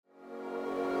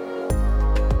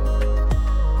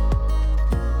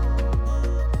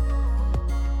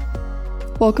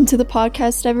Welcome to the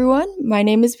podcast, everyone. My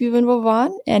name is Vivian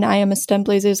Vavan, and I am a STEM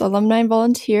Blazers alumni and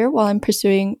volunteer while I'm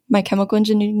pursuing my chemical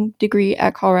engineering degree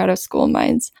at Colorado School of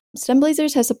Mines. STEM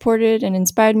Blazers has supported and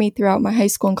inspired me throughout my high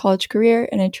school and college career,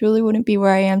 and I truly wouldn't be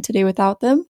where I am today without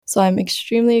them. So I'm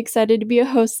extremely excited to be a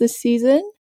host this season.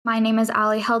 My name is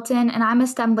Allie Helton, and I'm a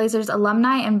STEM Blazers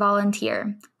alumni and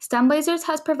volunteer. STEM Blazers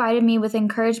has provided me with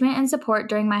encouragement and support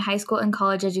during my high school and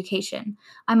college education.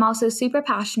 I'm also super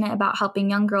passionate about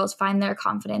helping young girls find their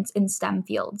confidence in STEM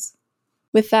fields.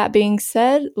 With that being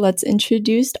said, let's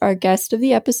introduce our guest of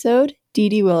the episode,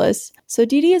 Dede Willis. So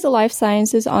Dede is a life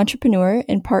sciences entrepreneur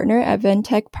and partner at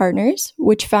Ventec Partners,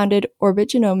 which founded Orbit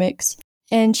Genomics.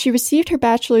 And she received her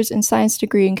bachelor's in science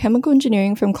degree in chemical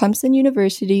engineering from Clemson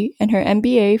University and her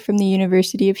MBA from the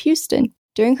University of Houston.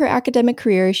 During her academic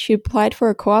career, she applied for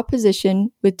a co-op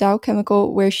position with Dow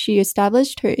Chemical, where she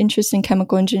established her interest in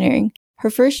chemical engineering. Her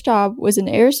first job was an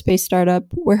aerospace startup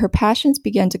where her passions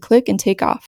began to click and take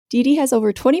off. Dede has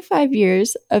over 25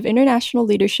 years of international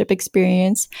leadership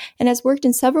experience and has worked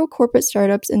in several corporate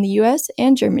startups in the US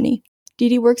and Germany.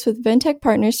 Dede works with Ventec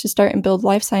Partners to start and build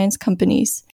life science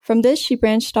companies. From this, she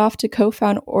branched off to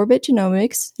co-found Orbit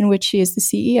Genomics, in which she is the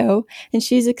CEO, and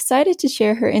she's excited to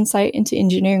share her insight into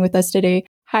engineering with us today.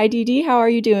 Hi, Dede. How are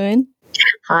you doing?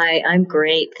 Hi, I'm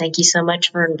great. Thank you so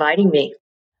much for inviting me.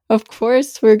 Of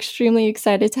course, we're extremely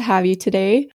excited to have you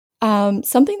today.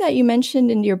 Something that you mentioned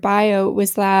in your bio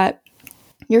was that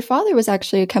your father was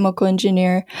actually a chemical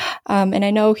engineer, and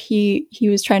I know he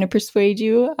was trying to persuade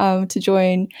you to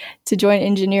join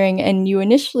engineering, and you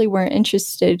initially weren't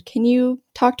interested. Can you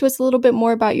talk to us a little bit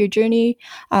more about your journey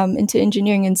into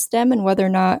engineering and STEM, and whether or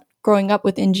not growing up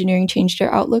with engineering changed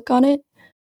your outlook on it?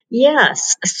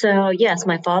 Yes. So, yes,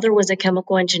 my father was a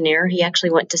chemical engineer. He actually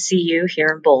went to CU here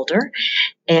in Boulder,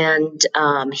 and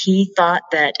he thought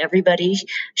that everybody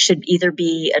should either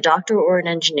be a doctor or an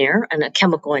engineer, and a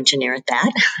chemical engineer at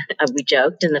that. We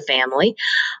joked in the family.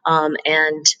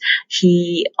 And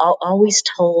he always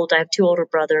told, I have two older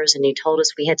brothers, and he told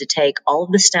us we had to take all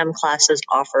of the STEM classes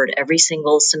offered every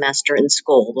single semester in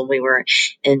school when we were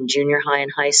in junior high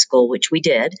and high school, which we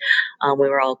did. We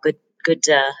were all good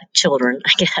children,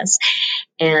 I guess.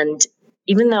 And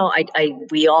even though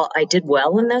I did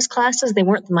well in those classes, they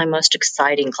weren't my most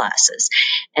exciting classes.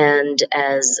 And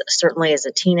certainly as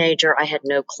a teenager, I had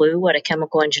no clue what a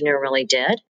chemical engineer really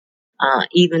did.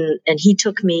 And he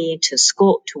took me to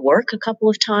school to work a couple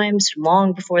of times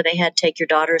long before they had take your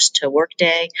daughters to work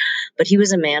day. But he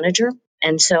was a manager.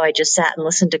 And so I just sat and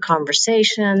listened to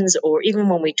conversations, or even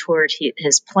when we toured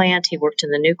his plant, he worked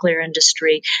in the nuclear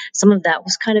industry. Some of that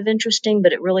was kind of interesting,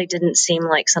 but it really didn't seem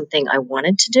like something I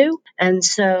wanted to do. And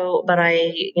so, but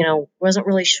I, wasn't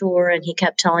really sure. And he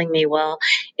kept telling me, well,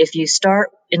 if you start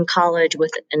in college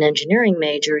with an engineering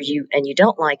major, you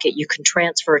don't like it, you can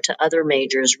transfer to other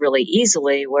majors really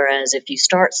easily. Whereas if you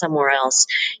start somewhere else,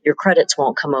 your credits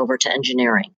won't come over to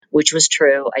engineering, which was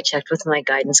true. I checked with my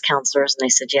guidance counselors, and they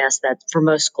said, yes, that for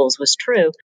most schools was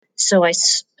true. So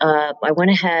I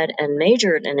went ahead and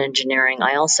majored in engineering.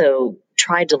 I also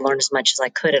tried to learn as much as I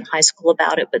could in high school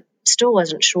about it, but still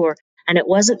wasn't sure. And it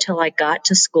wasn't till I got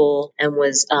to school and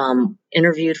was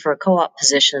interviewed for a co-op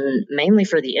position, mainly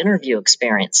for the interview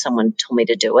experience. Someone told me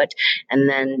to do it, and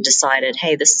then decided,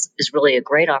 hey, this is really a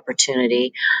great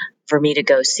opportunity for me to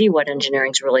go see what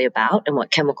engineering is really about and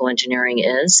what chemical engineering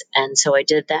is. And so I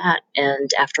did that. And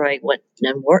after I went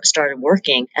and started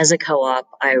working as a co-op,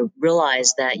 I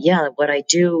realized that, what I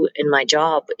do in my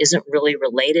job isn't really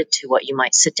related to what you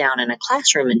might sit down in a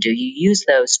classroom and do. You use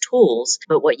those tools,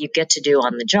 but what you get to do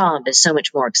on the job is so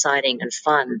much more exciting and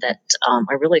fun that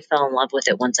I really fell in love with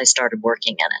it once I started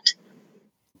working in it.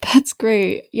 That's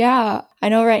great. Yeah. I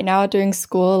know right now during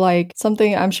school, like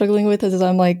something I'm struggling with is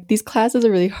I'm like, these classes are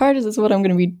really hard. Is this what I'm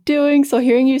going to be doing? So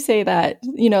hearing you say that,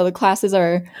 the classes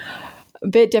are a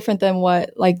bit different than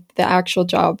what like the actual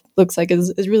job looks like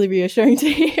is really reassuring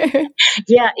to hear.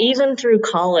 Yeah. Even through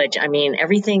college, I mean,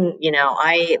 everything,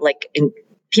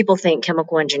 people think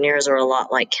chemical engineers are a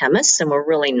lot like chemists, and we're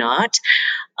really not.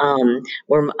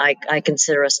 I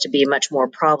consider us to be much more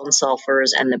problem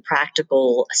solvers, and the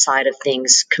practical side of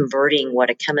things, converting what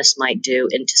a chemist might do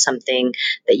into something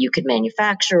that you could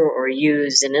manufacture or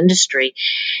use in industry.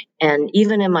 And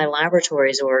even in my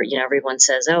laboratories, where everyone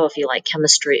says, oh, if you like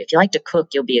chemistry, if you like to cook,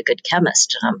 you'll be a good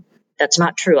chemist. That's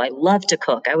not true. I love to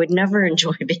cook. I would never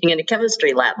enjoy being in a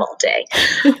chemistry lab all day.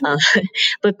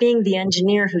 But being the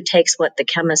engineer who takes what the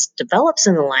chemist develops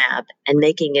in the lab and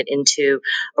making it into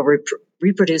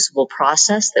reproducible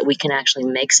process that we can actually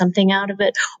make something out of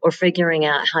it, or figuring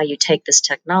out how you take this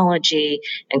technology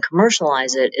and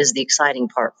commercialize it is the exciting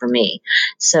part for me.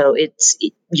 So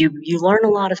you learn a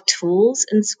lot of tools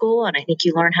in school, and I think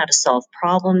you learn how to solve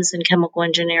problems in chemical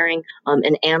engineering,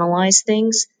 and analyze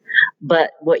things.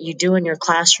 But what you do in your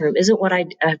classroom isn't what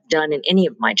I've done in any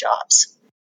of my jobs.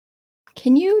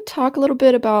 Can you talk a little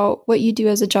bit about what you do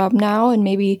as a job now and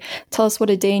maybe tell us what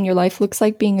a day in your life looks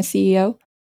like being a CEO?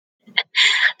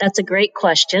 That's a great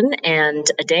question. And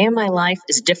a day in my life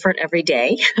is different every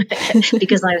day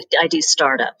because I do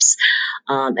startups.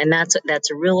 And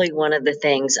that's really one of the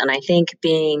things. And I think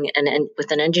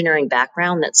with an engineering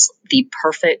background, that's the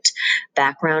perfect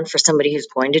background for somebody who's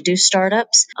going to do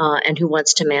startups and who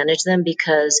wants to manage them,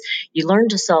 because you learn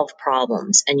to solve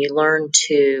problems, and you learn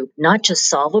to not just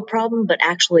solve a problem, but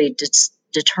actually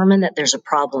determine that there's a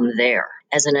problem there.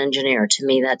 As an engineer, to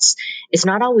me, it's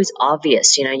not always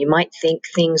obvious. You might think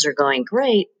things are going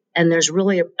great, and there's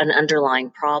really an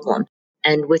underlying problem.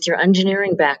 And with your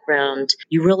engineering background,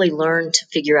 you really learn to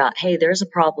figure out, hey, there's a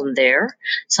problem there.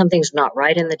 Something's not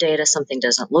right in the data. Something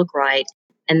doesn't look right.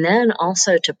 And then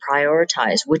also to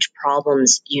prioritize which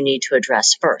problems you need to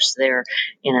address first. There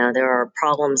are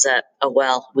problems that,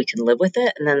 we can live with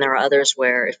it. And then there are others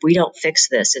where if we don't fix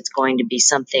this, it's going to be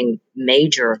something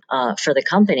major for the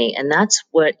company. And that's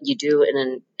what you do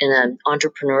in an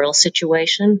entrepreneurial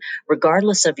situation.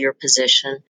 Regardless of your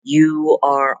position, you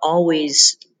are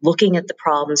always looking at the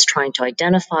problems, trying to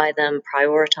identify them,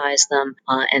 prioritize them,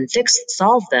 and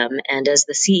solve them. And as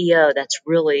the CEO, that's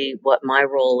really what my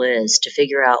role is, to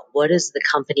figure out what does the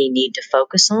company need to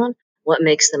focus on, what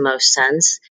makes the most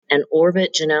sense. And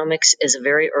Orbit Genomics is a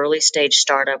very early stage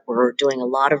startup. We're doing a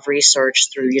lot of research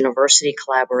through university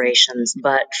collaborations.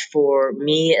 But for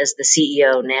me as the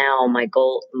CEO now,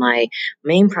 my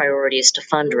main priority is to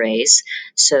fundraise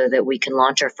so that we can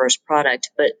launch our first product.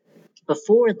 But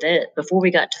before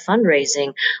we got to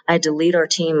fundraising, I had to lead our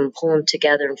team and pull them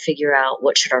together and figure out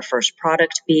what should our first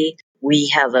product be. We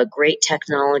have a great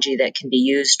technology that can be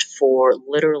used for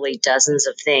literally dozens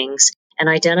of things, and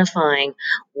identifying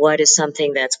what is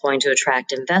something that's going to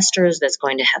attract investors, that's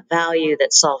going to have value,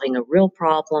 that's solving a real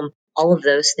problem. All of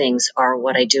those things are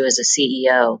what I do as a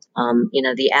CEO.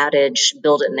 The adage,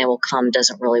 build it and they will come,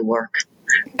 doesn't really work.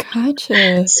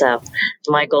 Gotcha. So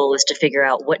my goal is to figure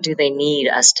out what do they need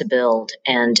us to build,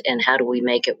 and how do we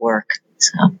make it work.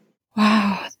 So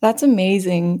wow, that's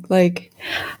amazing. Like,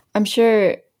 I'm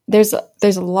sure there's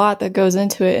a lot that goes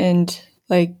into it, and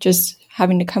like just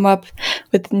having to come up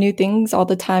with new things all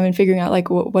the time and figuring out like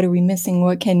what are we missing,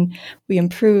 what can we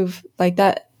improve, like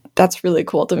that's really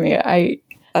cool to me.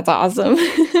 That's awesome.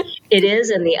 it is.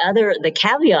 And the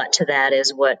caveat to that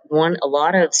is a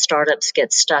lot of startups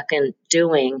get stuck in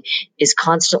doing is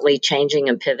constantly changing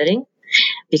and pivoting,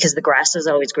 because the grass is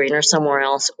always greener somewhere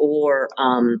else, or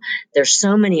there's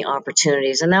so many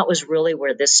opportunities. And that was really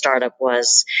where this startup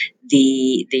was.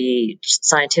 The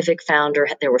scientific founder,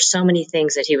 there were so many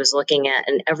things that he was looking at,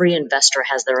 and every investor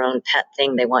has their own pet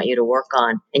thing they want you to work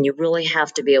on. And you really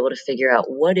have to be able to figure out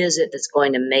what is it that's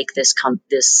going to make this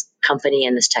company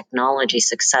and this technology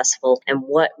successful, and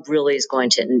what really is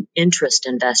going to interest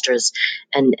investors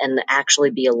and actually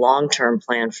be a long-term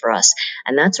plan for us.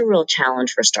 And that's a real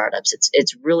challenge for startups.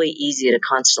 It's really easy to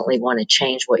constantly want to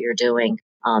change what you're doing.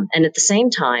 And at the same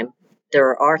time,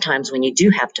 there are times when you do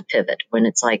have to pivot, when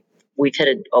it's like we've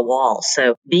hit a wall.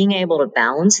 So being able to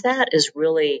balance that is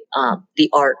really the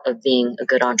art of being a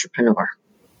good entrepreneur.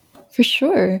 For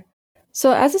sure.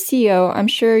 So as a CEO, I'm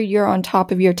sure you're on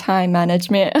top of your time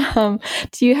management.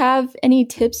 Do you have any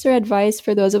tips or advice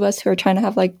for those of us who are trying to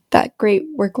have like that great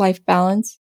work-life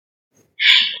balance?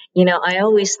 I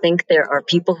always think there are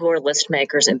people who are list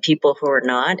makers and people who are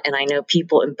not. And I know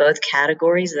people in both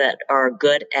categories that are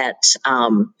good at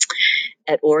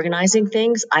organizing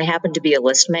things. I happen to be a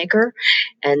list maker.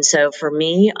 And so for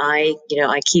me, I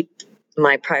keep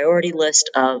my priority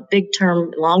list of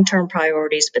long-term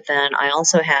priorities, but then I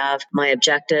also have my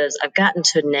objectives. I've gotten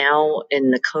to now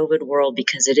in the COVID world,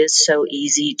 because it is so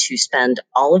easy to spend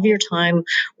all of your time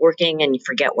working and you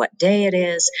forget what day it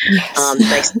is.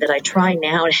 Yes. That I try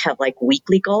now to have like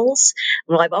weekly goals.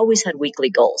 Well, I've always had weekly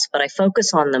goals, but I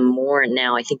focus on them more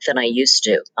now, I think, than I used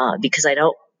to, because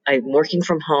I'm working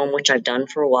from home, which I've done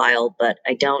for a while, but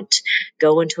I don't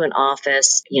go into an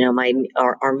office.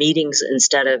 Our meetings,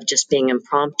 instead of just being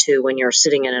impromptu when you're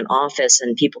sitting in an office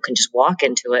and people can just walk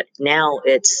into it, now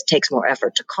it takes more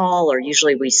effort to call, or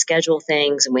usually we schedule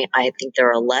things, and I think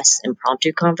there are less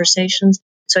impromptu conversations.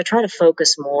 So I try to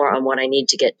focus more on what I need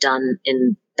to get done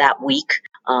in that week,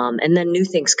 And then new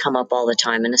things come up all the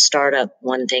time. In a startup,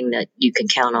 one thing that you can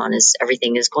count on is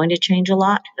everything is going to change a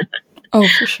lot. Oh,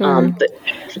 for sure.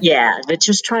 But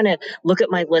just trying to look at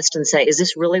my list and say, is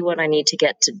this really what I need to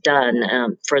get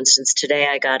done? For instance, today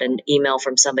I got an email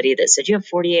from somebody that said, you have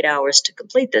 48 hours to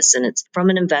complete this. And it's from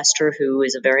an investor who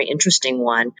is a very interesting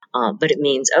one. But it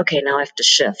means, okay, now I have to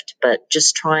shift. But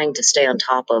just trying to stay on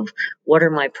top of what are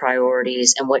my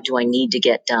priorities and what do I need to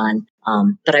get done.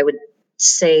 But I would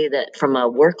say that from a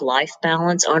work-life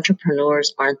balance,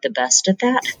 entrepreneurs aren't the best at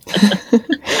that.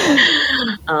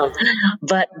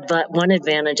 But one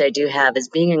advantage I do have is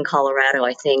being in Colorado.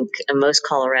 I think most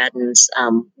Coloradans,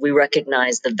 we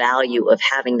recognize the value of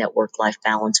having that work-life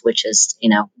balance, which is,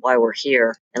 why we're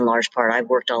here in large part. I've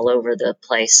worked all over the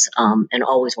place and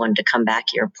always wanted to come back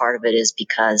here. Part of it is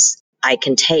because I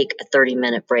can take a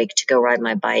 30-minute break to go ride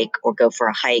my bike or go for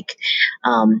a hike,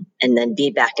 and then be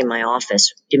back in my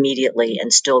office immediately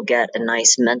and still get a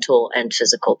nice mental and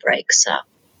physical break. So.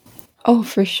 Oh,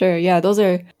 for sure. Yeah, those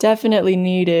are definitely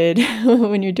needed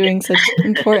when you're doing such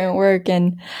important work.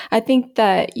 And I think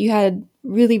that you had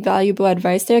really valuable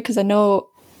advice there, because I know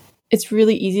it's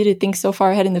really easy to think so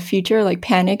far ahead in the future, like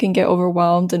panic and get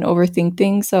overwhelmed and overthink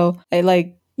things. So I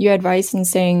like your advice in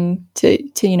saying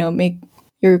to make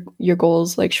your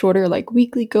goals like shorter, like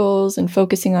weekly goals, and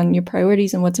focusing on your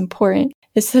priorities and what's important.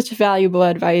 It's such valuable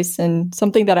advice and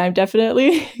something that I'm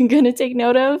definitely going to take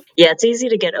note of. Yeah, it's easy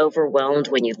to get overwhelmed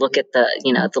when you look at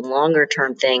the longer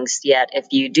term things. Yet if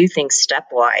you do things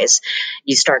stepwise,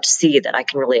 you start to see that I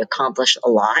can really accomplish a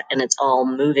lot, and it's all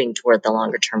moving toward the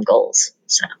longer term goals.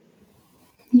 So.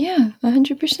 Yeah,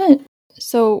 100%.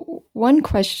 So one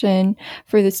question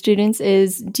for the students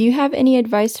is, do you have any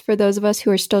advice for those of us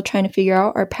who are still trying to figure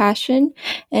out our passion?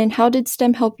 And how did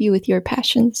STEM help you with your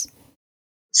passions?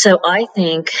 So I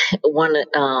think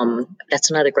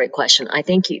that's another great question. I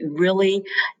think you really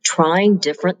trying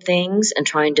different things and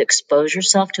trying to expose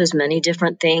yourself to as many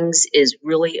different things is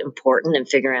really important in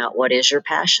figuring out what is your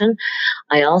passion.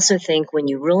 I also think when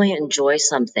you really enjoy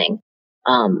something,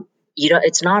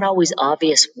 it's not always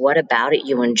obvious what about it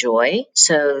you enjoy.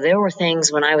 So there were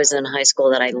things when I was in high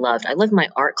school that I loved. I loved my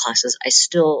art classes. I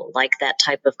still like that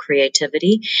type of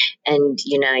creativity. And,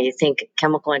 you think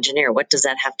chemical engineer, what does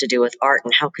that have to do with art?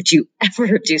 And how could you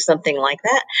ever do something like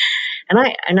that?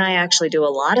 And I actually do a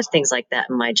lot of things like that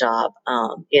in my job.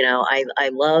 I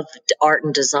love art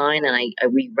and design,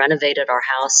 and we renovated our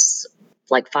house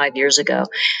like 5 years ago.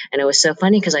 And it was so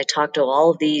funny because I talked to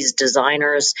all of these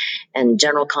designers and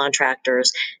general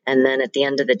contractors. And then at the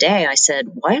end of the day, I said,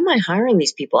 why am I hiring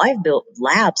these people? I've built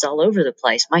labs all over the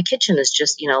place. My kitchen is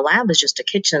just, lab is just a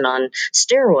kitchen on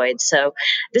steroids. So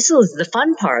this is the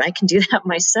fun part. I can do that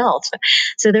myself.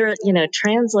 So they're,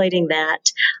 translating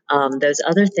that, those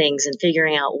other things and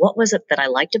figuring out what was it that I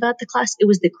liked about the class. It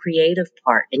was the creative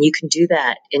part. And you can do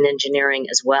that in engineering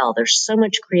as well. There's so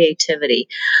much creativity.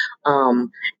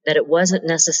 That it wasn't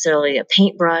necessarily a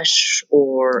paintbrush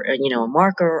or, a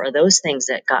marker or those things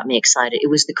that got me excited. It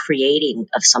was the creating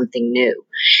of something new.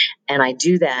 And I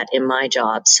do that in my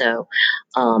job. So,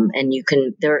 and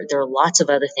there are lots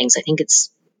of other things. I think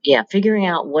it's, figuring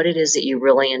out what it is that you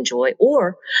really enjoy,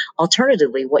 or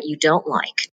alternatively, what you don't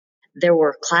like. There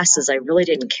were classes I really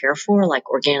didn't care for, like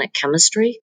organic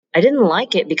chemistry. I didn't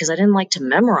like it because I didn't like to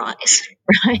memorize,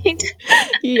 right?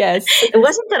 Yes. It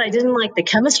wasn't that I didn't like the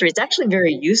chemistry. It's actually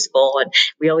very useful. And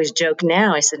we always joke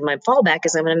now. I said, my fallback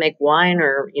is I'm going to make wine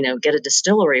or, get a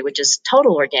distillery, which is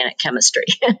total organic chemistry.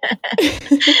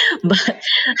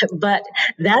 But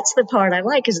that's the part I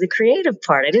like, is the creative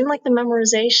part. I didn't like the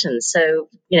memorization. So,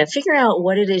 figuring out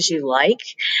what it is you like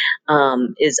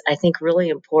is, I think, really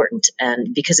important.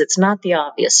 And because it's not the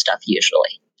obvious stuff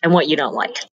usually, and what you don't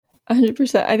like.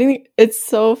 100%. I think it's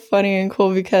so funny and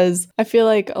cool because I feel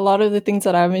like a lot of the things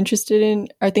that I'm interested in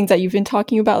are things that you've been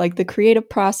talking about, like the creative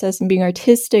process and being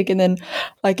artistic. And then,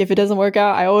 like, if it doesn't work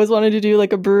out, I always wanted to do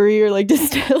like a brewery or like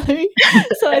distillery.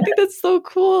 So I think that's so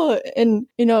cool. And,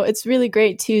 it's really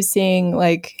great too, seeing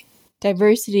like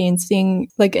diversity and seeing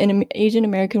like an Asian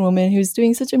American woman who's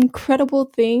doing such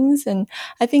incredible things. And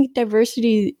I think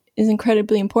diversity is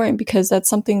incredibly important because that's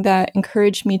something that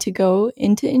encouraged me to go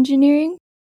into engineering.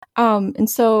 And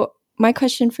so my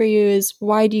question for you is,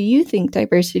 why do you think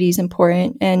diversity is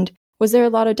important? And was there a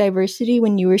lot of diversity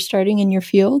when you were starting in your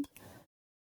field?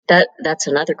 That's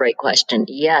another great question.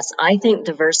 Yes, I think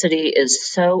diversity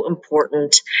is so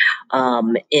important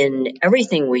in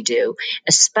everything we do,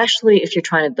 especially if you're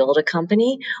trying to build a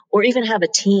company or even have a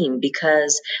team.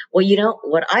 Because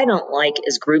what I don't like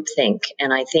is groupthink,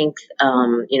 and I think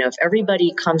if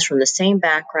everybody comes from the same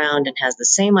background and has the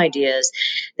same ideas,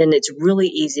 then it's really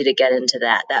easy to get into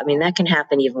that. That can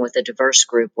happen even with a diverse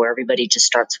group where everybody just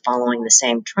starts following the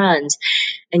same trends.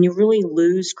 And you really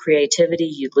lose creativity,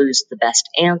 you lose the best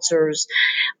answers,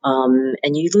 and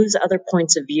you lose other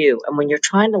points of view. And when you're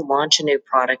trying to launch a new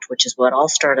product, which is what all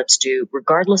startups do,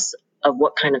 regardless of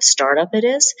what kind of startup it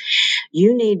is,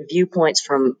 you need viewpoints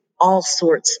from all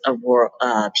sorts of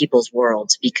people's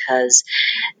worlds, because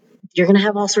you're going to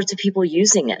have all sorts of people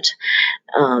using it,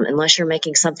 unless you're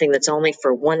making something that's only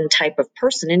for one type of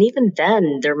person. And even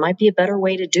then, there might be a better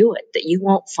way to do it that you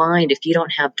won't find if you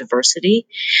don't have diversity,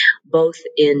 both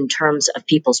in terms of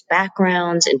people's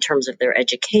backgrounds, in terms of their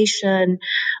education,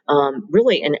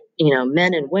 really, and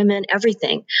men and women,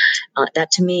 everything.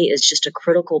 That to me is just a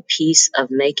critical piece of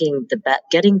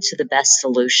getting to the best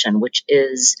solution, which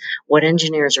is what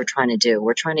engineers are trying to do.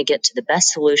 We're trying to get to the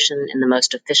best solution in the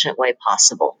most efficient way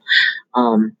possible.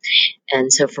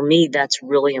 And so for me, that's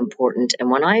really important.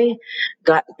 And when I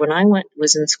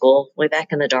was in school way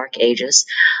back in the dark ages,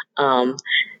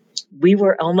 we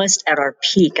were almost at our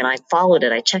peak, and I followed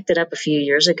it. I checked it up a few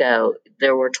years ago.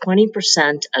 There were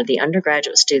 20% of the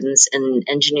undergraduate students in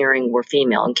engineering were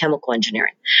female, in chemical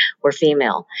engineering were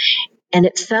female. And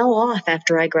it fell off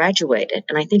after I graduated.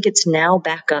 And I think it's now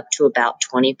back up to about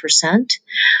 20%.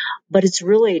 But it's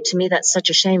really, to me, that's such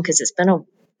a shame, because it's been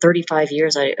 35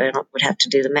 years. I would have to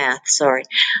do the math, sorry,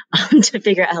 to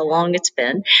figure out how long it's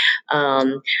been.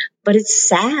 But it's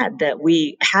sad that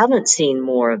we haven't seen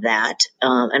more of that.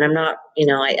 And I'm not,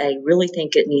 I really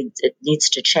think it needs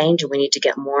to change, and we need to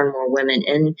get more and more women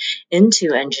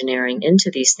into engineering, into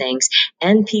these things,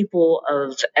 and people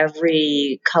of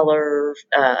every color,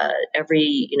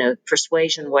 every,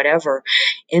 persuasion, whatever,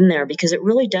 in there, because it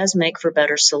really does make for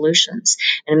better solutions,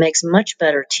 and it makes much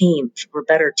better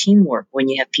teamwork when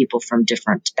you have people from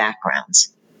different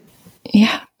backgrounds.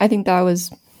 Yeah, I think that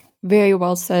was very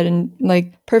well said,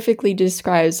 and perfectly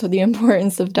describes the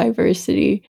importance of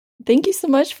diversity. Thank you so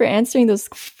much for answering those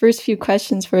first few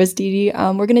questions for us, Dee Dee.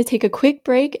 We're going to take a quick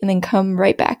break and then come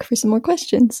right back for some more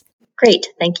questions. Great.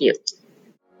 Thank you.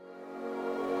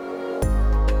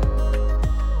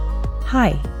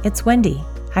 Hi, it's Wendy.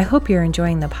 I hope you're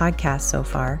enjoying the podcast so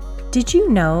far. Did you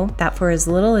know that for as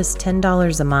little as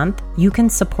 $10 a month, you can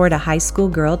support a high school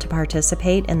girl to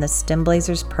participate in the STEM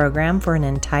Blazers program for an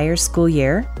entire school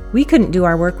year? We couldn't do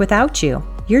our work without you.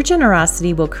 Your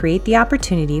generosity will create the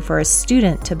opportunity for a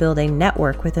student to build a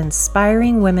network with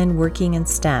inspiring women working in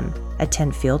STEM,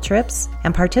 attend field trips,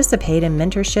 and participate in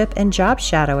mentorship and job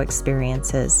shadow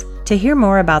experiences. To hear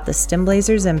more about the STEM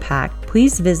Blazers impact,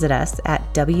 please visit us at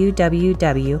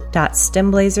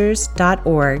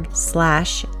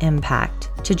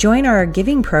www.stemblazers.org/impact. To join our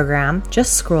giving program,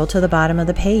 just scroll to the bottom of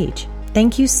the page.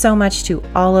 Thank you so much to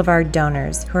all of our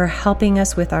donors who are helping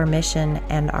us with our mission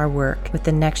and our work with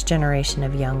the next generation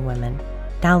of young women.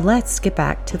 Now let's get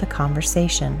back to the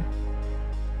conversation.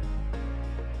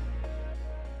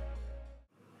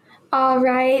 All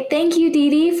right. Thank you, Dee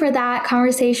Dee, for that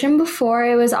conversation before.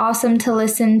 It was awesome to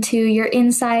listen to your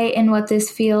insight in what this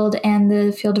field and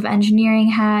the field of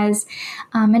engineering has,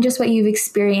 and just what you've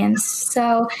experienced.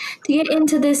 So to get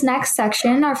into this next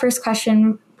section, our first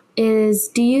question is,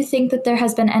 do you think that there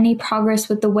has been any progress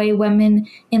with the way women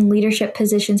in leadership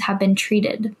positions have been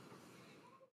treated?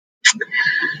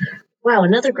 Wow,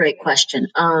 another great question.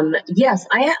 Yes,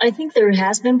 I think there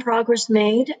has been progress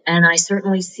made, and I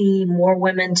certainly see more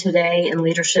women today in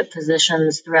leadership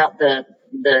positions throughout the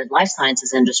life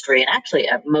sciences industry, and actually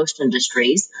at most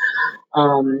industries,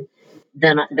 than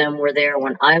were there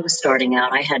when I was starting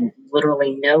out. I had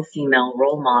literally no female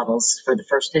role models for the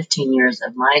first 15 years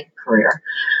of my career,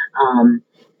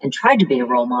 and tried to be a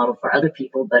role model for other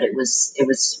people, but it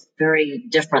was very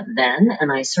different then.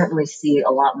 And I certainly see a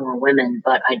lot more women,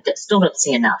 but I still don't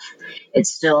see enough.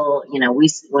 It's still,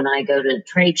 when I go to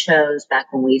trade shows,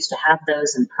 back when we used to have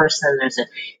those in person, there's a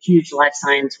huge life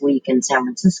science week in San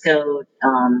Francisco,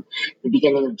 the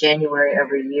beginning of January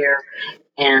every year.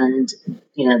 And,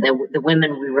 the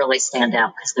women, we really stand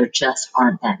out because there just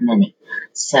aren't that many.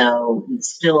 So it's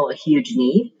still a huge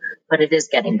need, but it is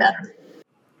getting better.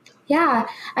 Yeah,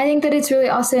 I think that it's really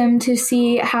awesome to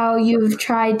see how you've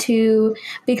tried to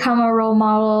become a role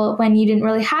model when you didn't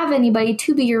really have anybody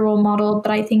to be your role model.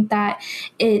 But I think that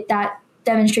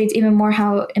demonstrates even more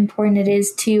how important it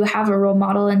is to have a role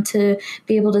model and to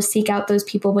be able to seek out those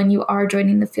people when you are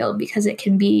joining the field, because it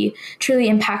can be truly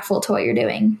impactful to what you're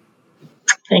doing.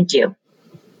 Thank you.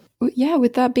 Yeah,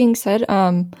 with that being said,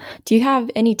 do you have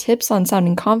any tips on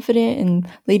sounding confident and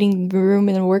leading the room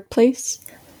in the workplace?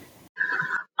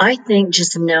 I think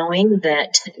just knowing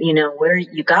that, where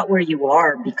you got where you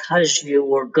are because you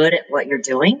were good at what you're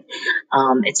doing.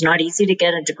 It's not easy to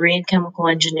get a degree in chemical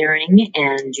engineering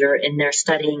and you're in there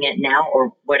studying it now,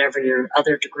 or whatever your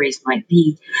other degrees might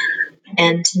be.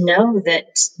 And to know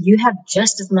that you have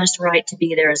just as much right to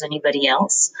be there as anybody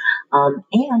else.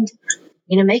 And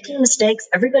making mistakes,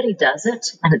 everybody does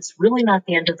it, and it's really not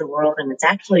the end of the world, and it's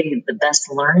actually the best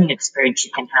learning experience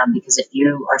you can have, because if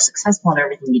you are successful in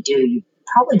everything you do, you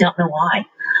probably don't know why.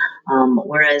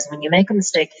 Whereas when you make a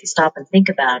mistake, if you stop and think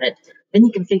about it, then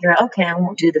you can figure out, okay, I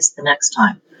won't do this the next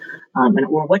time.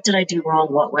 Or what did I do wrong?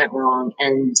 What went wrong?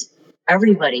 And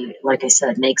everybody, like I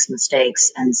said, makes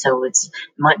mistakes. And so it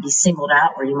might be singled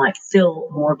out, or you might feel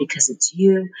more because it's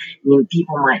you.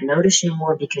 People might notice you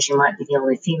more because you might be the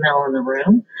only female in the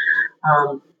room.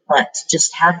 But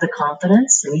just have the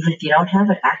confidence. And even if you don't have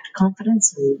it, act confident,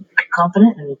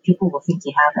 and people will think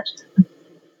you have it.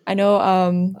 I know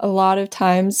a lot of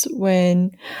times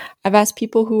when I've asked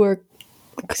people who are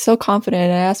so confident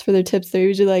and I ask for their tips, they're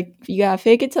usually like, you gotta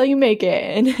fake it till you make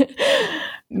it.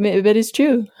 But it's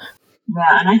true.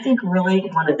 Yeah, and I think really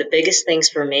one of the biggest things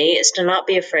for me is to not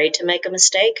be afraid to make a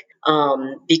mistake,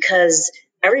 because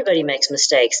everybody makes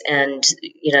mistakes. And,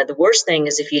 the worst thing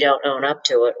is if you don't own up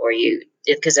to it,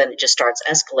 because then it just starts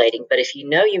escalating. But if you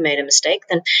know you made a mistake,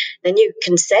 then you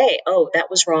can say, oh, that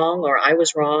was wrong, or I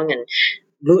was wrong, and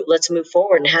let's move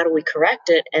forward, and how do we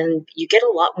correct it? And you get a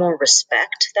lot more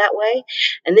respect that way,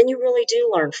 and then you really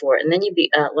do learn for it, and then you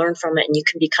learn from it, and you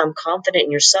can become confident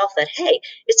in yourself that, hey,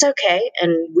 it's okay,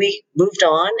 and we moved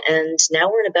on, and now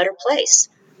we're in a better place.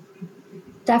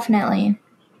 Definitely.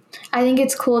 I think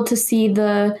it's cool to see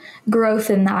the growth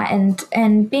in that,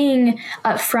 and being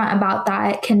upfront about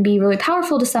that can be really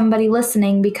powerful to somebody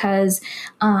listening, because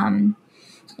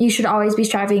you should always be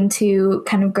striving to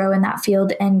kind of grow in that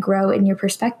field and grow in your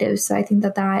perspective. So I think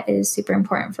that is super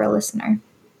important for a listener.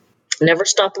 Never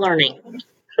stop learning.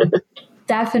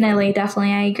 Definitely,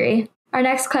 I agree. Our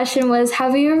next question was,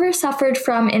 have you ever suffered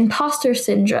from imposter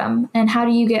syndrome, and how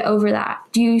do you get over that?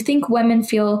 Do you think women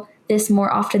feel this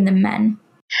more often than men?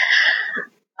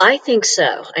 I think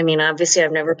so. I mean, obviously,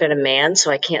 I've never been a man,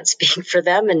 so I can't speak for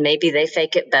them, and maybe they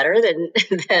fake it better than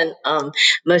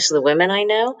most of the women I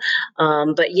know.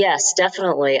 But yes,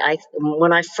 definitely.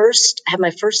 When I first had my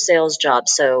first sales job,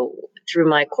 so through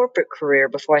my corporate career,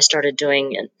 before I started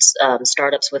doing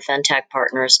startups with Ventec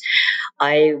Partners,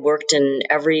 I worked in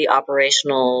every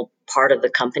operational part of the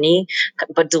company,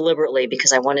 but deliberately,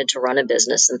 because I wanted to run a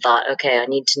business and thought, okay, I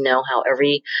need to know how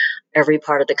every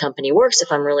part of the company works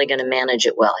if I'm really going to manage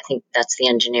it well. I think that's the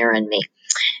engineer in me.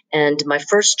 And my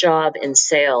first job in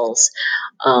sales,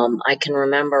 I can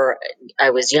remember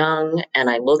I was young and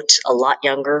I looked a lot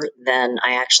younger than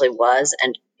I actually was.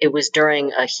 And it was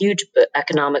during a huge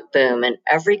economic boom. And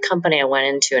every company I went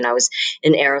into, and I was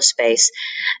in aerospace,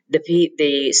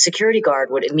 the security guard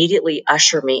would immediately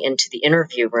usher me into the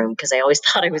interview room, because I always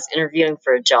thought I was interviewing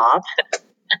for a job.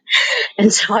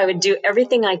 And so I would do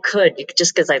everything I could,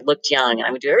 just because I looked young, and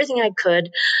I would do everything I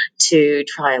could to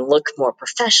try and look more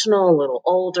professional, a little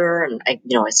older. And I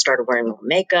started wearing more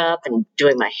makeup and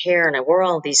doing my hair, and I wore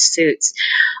all these suits,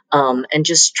 and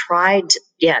just tried,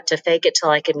 to fake it till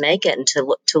I could make it and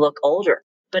to look older.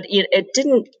 But it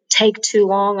didn't take too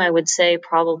long, I would say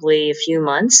probably a few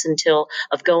months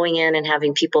of going in and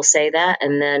having people say that,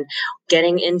 and then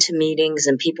getting into meetings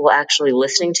and people actually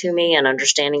listening to me and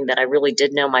understanding that I really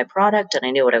did know my product and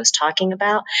I knew what I was talking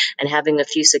about, and having a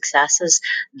few successes.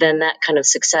 Then that kind of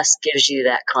success gives you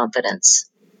that confidence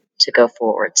to go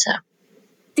forward. So,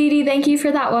 Dee, thank you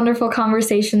for that wonderful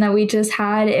conversation that we just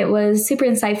had. It was super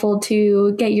insightful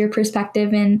to get your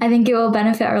perspective, and I think it will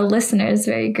benefit our listeners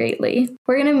very greatly.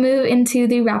 We're going to move into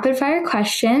the rapid fire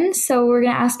questions. So we're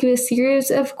going to ask you a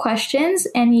series of questions,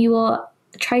 and you will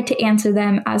try to answer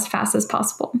them as fast as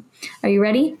possible. Are you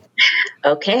ready?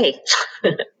 Okay.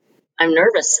 I'm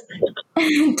nervous.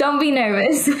 Don't be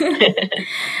nervous. The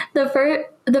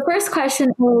first question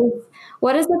is,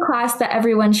 what is the class that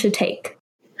everyone should take?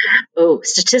 Oh,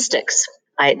 statistics.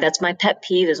 That's my pet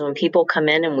peeve, is when people come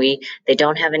in and they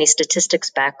don't have any statistics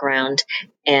background,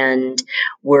 and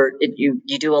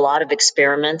you do a lot of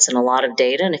experiments and a lot of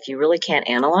data, and if you really can't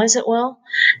analyze it well,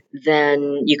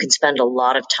 then you can spend a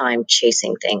lot of time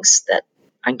chasing things that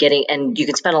and you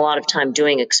can spend a lot of time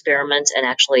doing experiments and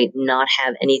actually not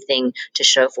have anything to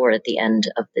show for it at the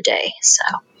end of the day. So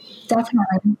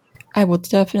definitely. I will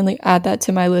definitely add that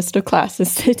to my list of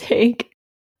classes to take.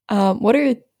 What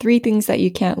are 3 things that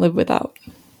you can't live without?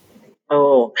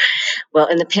 Oh, well,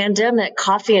 in the pandemic,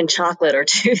 coffee and chocolate are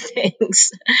 2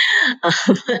 things.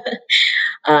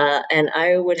 And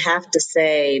I would have to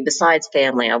say, besides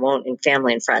family,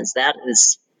 family and friends, that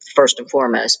is first and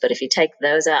foremost. But if you take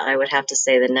those out, I would have to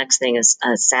say the next thing is,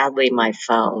 sadly, my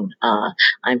phone.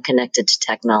 I'm connected to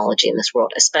technology in this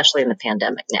world, especially in the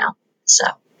pandemic now. So,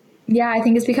 yeah, I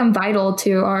think it's become vital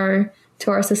to our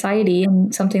society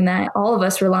and something that all of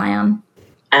us rely on.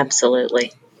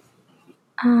 Absolutely.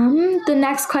 The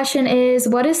next question is,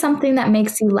 what is something that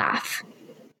makes you laugh?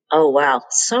 Oh, wow.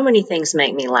 So many things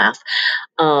make me laugh.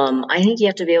 I think you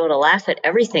have to be able to laugh at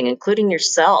everything, including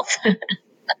yourself.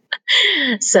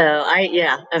 So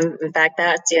in fact,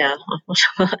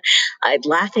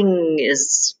 laughing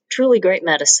is truly great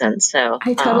medicine. So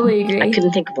I totally agree. I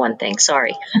couldn't think of one thing.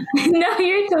 Sorry. No,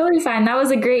 you're totally fine. That was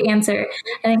a great answer.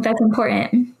 I think that's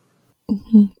important.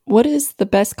 Mm-hmm. What is the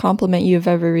best compliment you've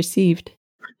ever received?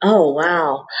 Oh,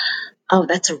 wow. Oh,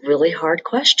 that's a really hard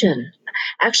question.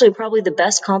 Actually, probably the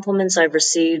best compliments I've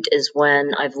received is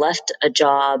when I've left a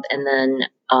job and then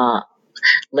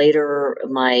later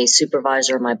my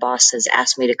supervisor, my boss, has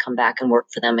asked me to come back and work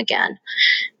for them again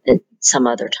at some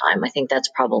other time. I think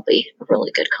that's probably a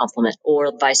really good compliment.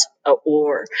 Or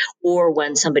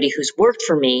when somebody who's worked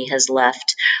for me has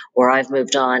left or I've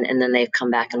moved on and then they've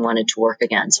come back and wanted to work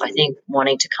again. So I think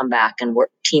wanting to come back and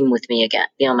team with me again,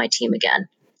 be on my team again,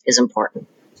 is important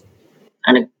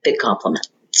and a big compliment.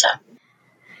 So,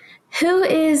 who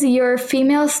is your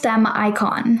female STEM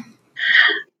icon?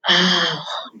 Oh,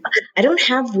 I don't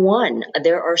have one.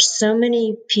 There are so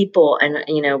many people, and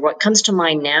what comes to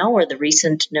mind now are the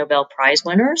recent Nobel Prize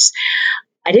winners.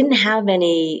 I didn't have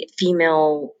any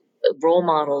female role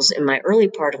models in my early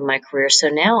part of my career, so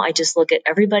now I just look at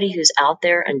everybody who's out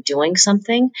there and doing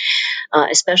something.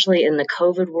 Especially in the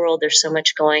COVID world, there's so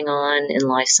much going on in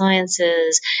life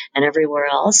sciences and everywhere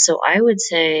else. So I would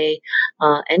say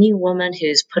any woman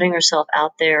who's putting herself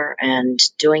out there and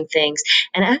doing things,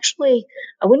 and actually,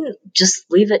 I wouldn't just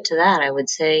leave it to that. I would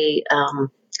say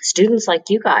students like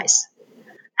you guys,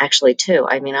 actually, too.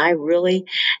 I mean,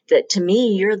 to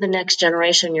me, you're the next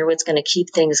generation. You're what's going to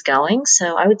keep things going.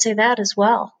 So I would say that as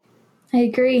well. I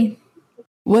agree.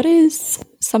 What is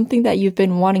something that you've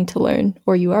been wanting to learn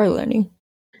or you are learning?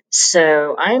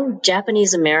 So I'm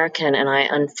Japanese American, and I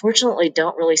unfortunately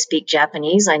don't really speak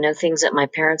Japanese. I know things that my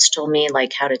parents told me,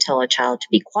 like how to tell a child to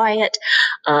be quiet,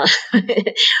 and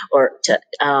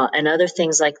other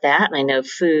things like that. And I know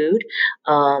food,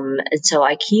 and so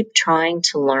I keep trying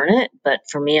to learn it. But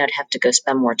for me, I'd have to go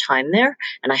spend more time there.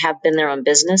 And I have been there on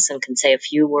business and can say a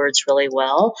few words really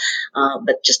well,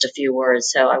 but just a few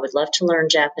words. So I would love to learn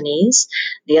Japanese.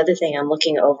 The other thing I'm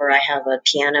looking over, I have a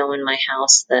piano in my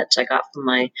house that I got from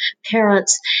my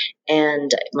parents, and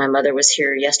my mother was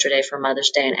here yesterday for Mother's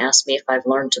Day and asked me if I've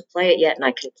learned to play it yet, and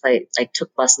I can play. I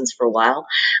took lessons for a while,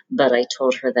 but I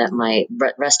told her that my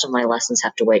rest of my lessons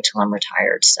have to wait till I'm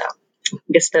retired. So I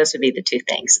guess those would be the 2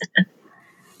 things.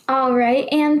 All right,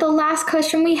 and the last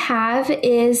question we have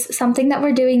is something that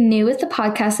we're doing new with the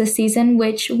podcast this season,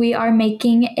 which we are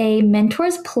making a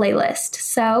mentors playlist.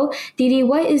 So, Didi,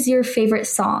 what is your favorite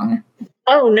song?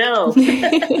 Oh, no.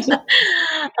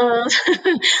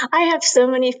 I have so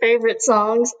many favorite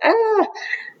songs.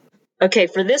 Okay,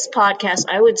 for this podcast,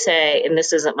 I would say, and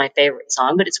this isn't my favorite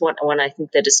song, but it's one I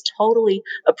think that is totally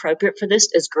appropriate for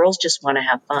this, is Girls Just Want to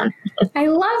Have Fun. I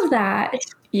love that.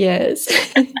 Yes.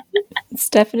 It's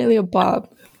definitely a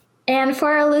bop. And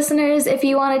for our listeners, if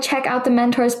you want to check out the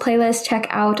Mentors playlist, check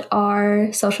out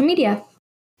our social media.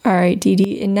 All right,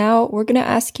 Didi, and now we're going to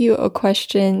ask you a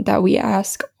question that we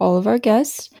ask all of our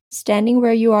guests. Standing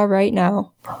where you are right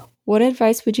now, what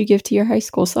advice would you give to your high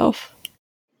school self?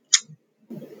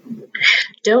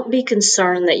 Don't be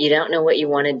concerned that you don't know what you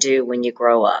want to do when you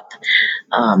grow up.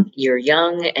 You're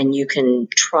young and you can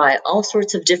try all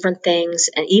sorts of different things.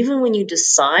 And even when you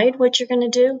decide what you're going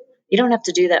to do, you don't have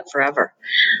to do that forever.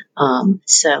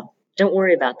 So don't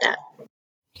worry about that.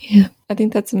 Yeah, I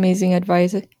think that's amazing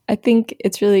advice. I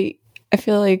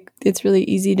feel like it's really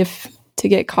easy to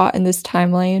get caught in this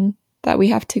timeline that we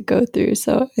have to go through.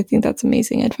 So I think that's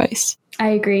amazing advice. I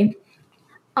agree.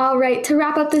 All right, to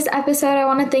wrap up this episode, I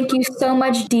want to thank you so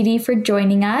much, Didi, for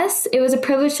joining us. It was a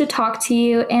privilege to talk to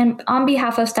you, and on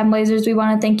behalf of STEM Blazers, we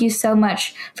want to thank you so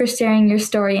much for sharing your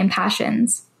story and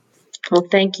passions. Well,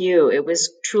 thank you. It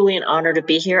was truly an honor to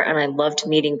be here, and I loved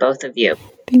meeting both of you.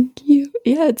 Thank you.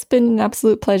 Yeah, it's been an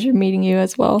absolute pleasure meeting you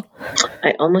as well.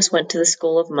 I almost went to the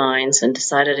School of Mines and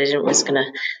decided I was going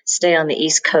to stay on the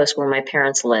East Coast where my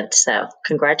parents lived. So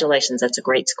congratulations. That's a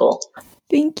great school.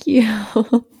 Thank you.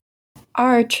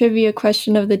 Our trivia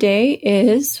question of the day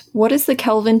is, what is the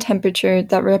Kelvin temperature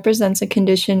that represents a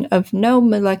condition of no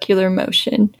molecular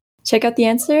motion? Check out the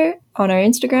answer on our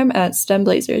Instagram at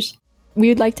STEMblazers. We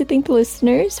would like to thank the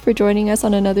listeners for joining us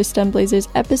on another STEM Blazers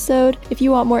episode. If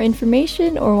you want more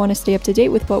information or want to stay up to date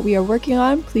with what we are working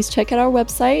on, please check out our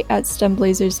website at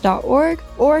stemblazers.org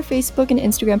or Facebook and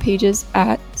Instagram pages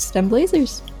at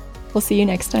STEMblazers. We'll see you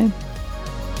next time.